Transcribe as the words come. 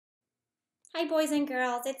Hi boys and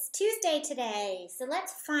girls, it's Tuesday today, so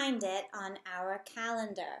let's find it on our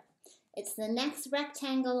calendar. It's the next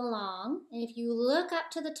rectangle along, and if you look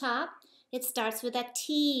up to the top, it starts with a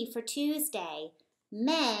T for Tuesday,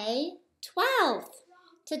 May 12th.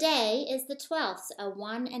 Today is the 12th, so a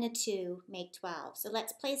 1 and a 2 make 12. So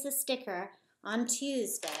let's place a sticker on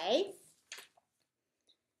Tuesday.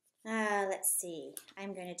 Let's see,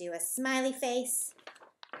 I'm going to do a smiley face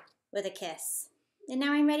with a kiss. And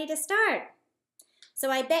now I'm ready to start. So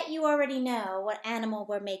I bet you already know what animal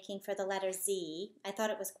we're making for the letter Z. I thought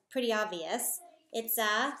it was pretty obvious. It's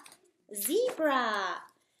a zebra.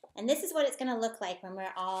 And this is what it's going to look like when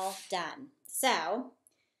we're all done. So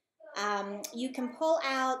you can pull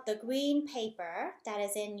out the green paper that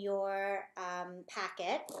is in your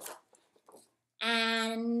packet.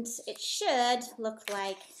 And it should look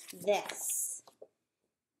like this.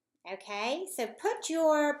 Okay, so put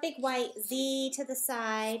your big white Z to the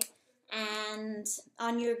side. And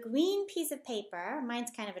on your green piece of paper,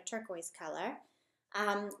 mine's kind of a turquoise color,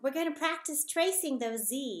 we're going to practice tracing those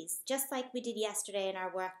Z's, just like we did yesterday in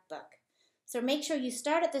our workbook. So make sure you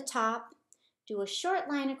start at the top, do a short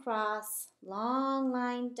line across, long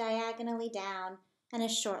line diagonally down, and a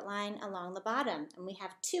short line along the bottom. And we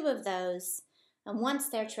have 2 of those. And once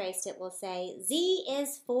they're traced, it will say Z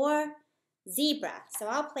is for zebra. So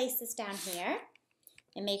I'll place this down here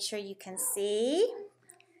and make sure you can see.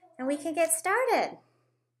 And we can get started.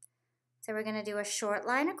 So we're going to do a short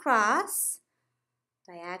line across,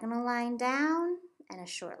 diagonal line down, and a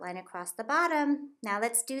short line across the bottom. Now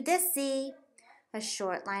let's do this Z. A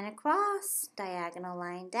short line across, diagonal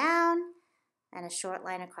line down, and a short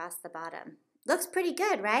line across the bottom. Looks pretty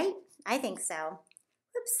good, right? I think so.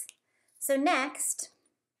 Oops. So next,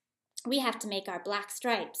 we have to make our black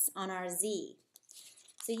stripes on our Z.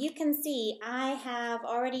 So you can see I have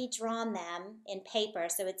already drawn them in paper,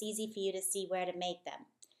 so it's easy for you to see where to make them.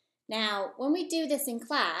 Now, when we do this in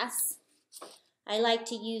class, I like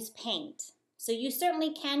to use paint. So you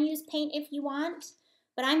certainly can use paint if you want,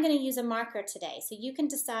 but I'm going to use a marker today. So you can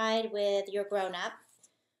decide with your grown-up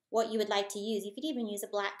what you would like to use. You could even use a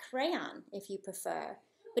black crayon if you prefer.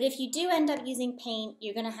 But if you do end up using paint,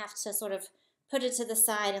 you're going to have to sort of put it to the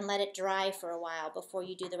side and let it dry for a while before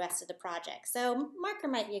you do the rest of the project. So marker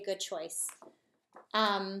might be a good choice.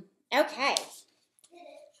 Okay.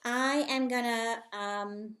 I am gonna,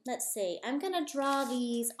 let's see, I'm gonna draw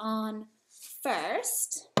these on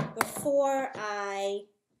first before I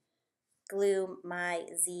glue my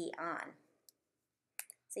Z on.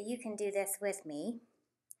 So you can do this with me.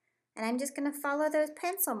 And I'm just gonna follow those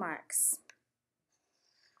pencil marks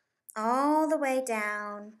all the way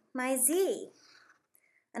down my Z.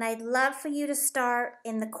 And I'd love for you to start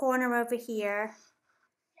in the corner over here,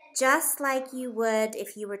 just like you would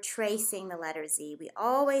if you were tracing the letter Z. We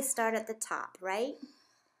always start at the top, right?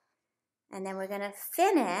 And then we're going to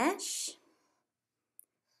finish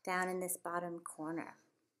down in this bottom corner.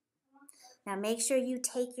 Now make sure you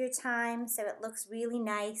take your time so it looks really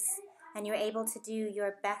nice and you're able to do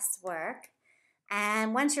your best work.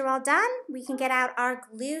 And once you're all done, we can get out our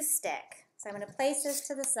glue stick. So I'm going to place this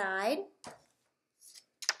to the side.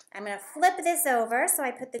 I'm going to flip this over so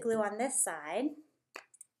I put the glue on this side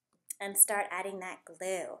and start adding that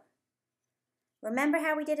glue. Remember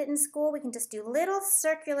how we did it in school? We can just do little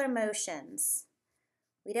circular motions.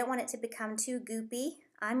 We don't want it to become too goopy.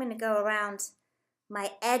 I'm going to go around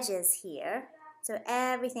my edges here so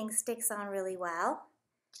everything sticks on really well.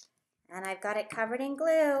 And I've got it covered in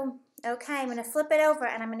glue. Okay, I'm going to flip it over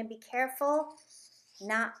and I'm going to be careful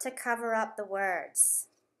not to cover up the words.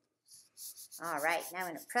 All right, now I'm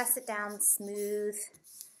going to press it down smooth.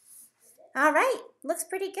 All right, looks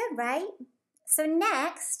pretty good, right? So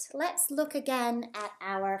next, let's look again at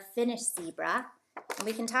our finished zebra, and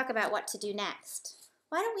we can talk about what to do next.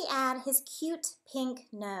 Why don't we add his cute pink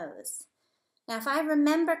nose? Now, if I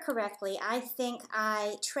remember correctly, I think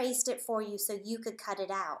I traced it for you so you could cut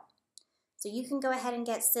it out. So you can go ahead and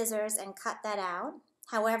get scissors and cut that out.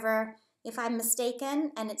 However, if I'm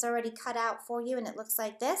mistaken and it's already cut out for you and it looks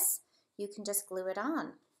like this, you can just glue it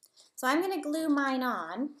on. So I'm going to glue mine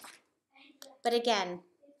on, but again,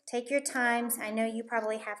 take your time. I know you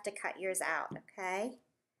probably have to cut yours out, okay?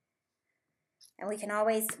 And we can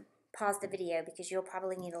always pause the video because you'll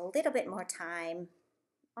probably need a little bit more time.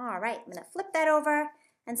 All right, I'm going to flip that over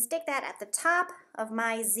and stick that at the top of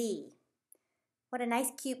my Z. What a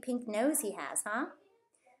nice cute pink nose he has, huh?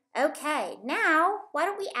 Okay, now why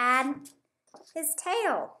don't we add his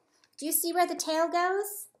tail? Do you see where the tail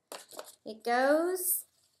goes? It goes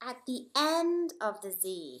at the end of the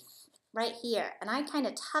Z, right here. And I kind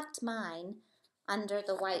of tucked mine under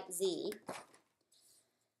the white Z.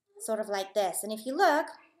 sort of like this. And if you look,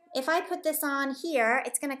 if I put this on here,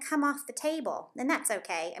 it's going to come off the table, and that's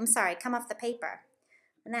okay. I'm sorry, come off the paper,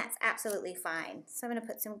 and that's absolutely fine. So I'm going to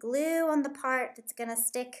put some glue on the part that's going to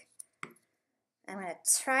stick. I'm going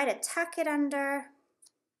to try to tuck it under.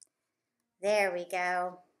 There we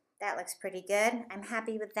go. That looks pretty good. I'm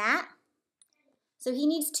happy with that. So he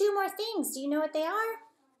needs two more things. Do you know what they are?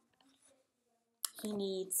 He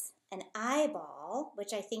needs an eyeball,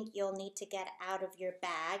 which I think you'll need to get out of your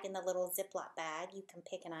bag, in the little Ziploc bag. You can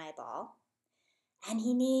pick an eyeball. And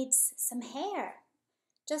he needs some hair.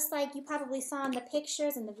 Just like you probably saw in the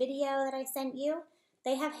pictures and the video that I sent you,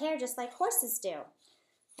 they have hair just like horses do.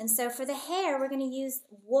 And so for the hair, we're going to use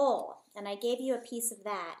wool. And I gave you a piece of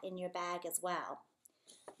that in your bag as well.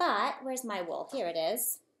 But where's my wool? Here it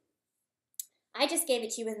is. I just gave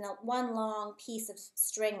it to you in one long piece of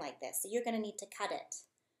string like this, so you're going to need to cut it.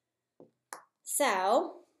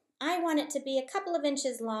 So I want it to be a couple of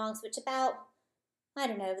inches long, so it's about, I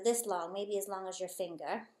don't know, this long, maybe as long as your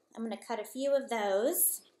finger. I'm going to cut a few of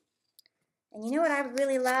those. And you know what I would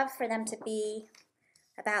really love for them to be?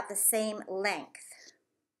 About the same length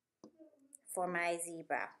for my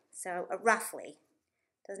zebra. So roughly,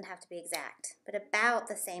 doesn't have to be exact, but about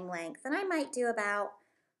the same length. And I might do about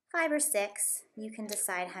 5 or 6. You can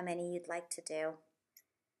decide how many you'd like to do.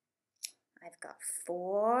 I've got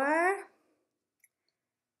 4,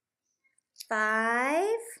 5,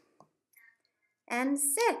 and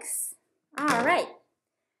 6. All right.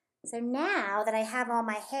 So now that I have all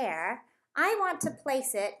my hair, I want to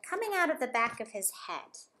place it coming out of the back of his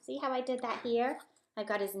head. See how I did that here? I've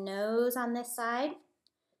got his nose on this side.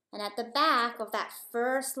 And at the back of that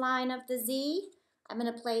first line of the Z, I'm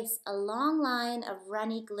going to place a long line of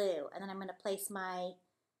runny glue, and then I'm going to place my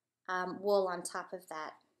wool on top of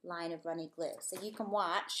that line of runny glue. So you can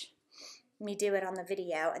watch me do it on the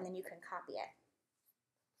video, and then you can copy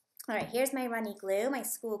it. All right, here's my runny glue, my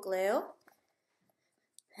school glue.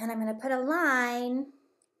 And I'm going to put a line,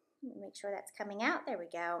 make sure that's coming out, there we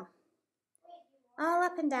go, all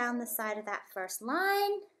up and down the side of that first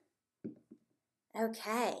line.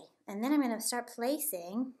 Okay, and then I'm going to start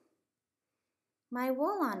placing my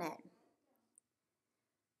wool on it.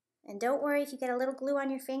 And don't worry if you get a little glue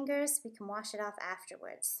on your fingers, we can wash it off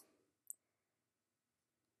afterwards.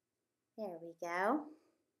 There we go.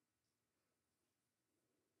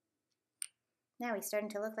 Now he's starting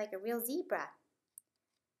to look like a real zebra.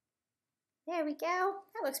 There we go.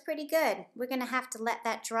 That looks pretty good. We're going to have to let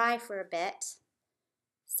that dry for a bit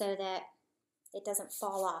so that it doesn't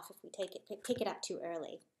fall off if we pick it up too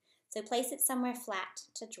early. So place it somewhere flat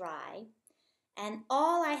to dry. And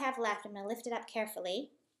all I have left, I'm going to lift it up carefully,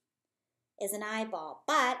 is an eyeball.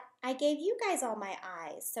 But I gave you guys all my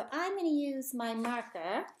eyes, so I'm going to use my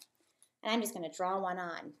marker, and I'm just going to draw one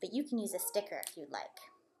on. But you can use a sticker if you'd like.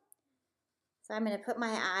 So I'm going to put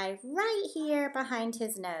my eye right here behind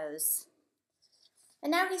his nose. And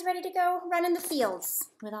now he's ready to go run in the fields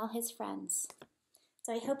with all his friends.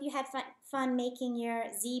 So I hope you had fun making your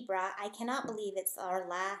zebra. I cannot believe it's our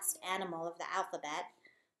last animal of the alphabet,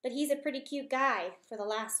 but he's a pretty cute guy for the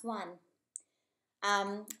last one.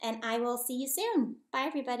 And I will see you soon. Bye,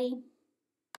 everybody.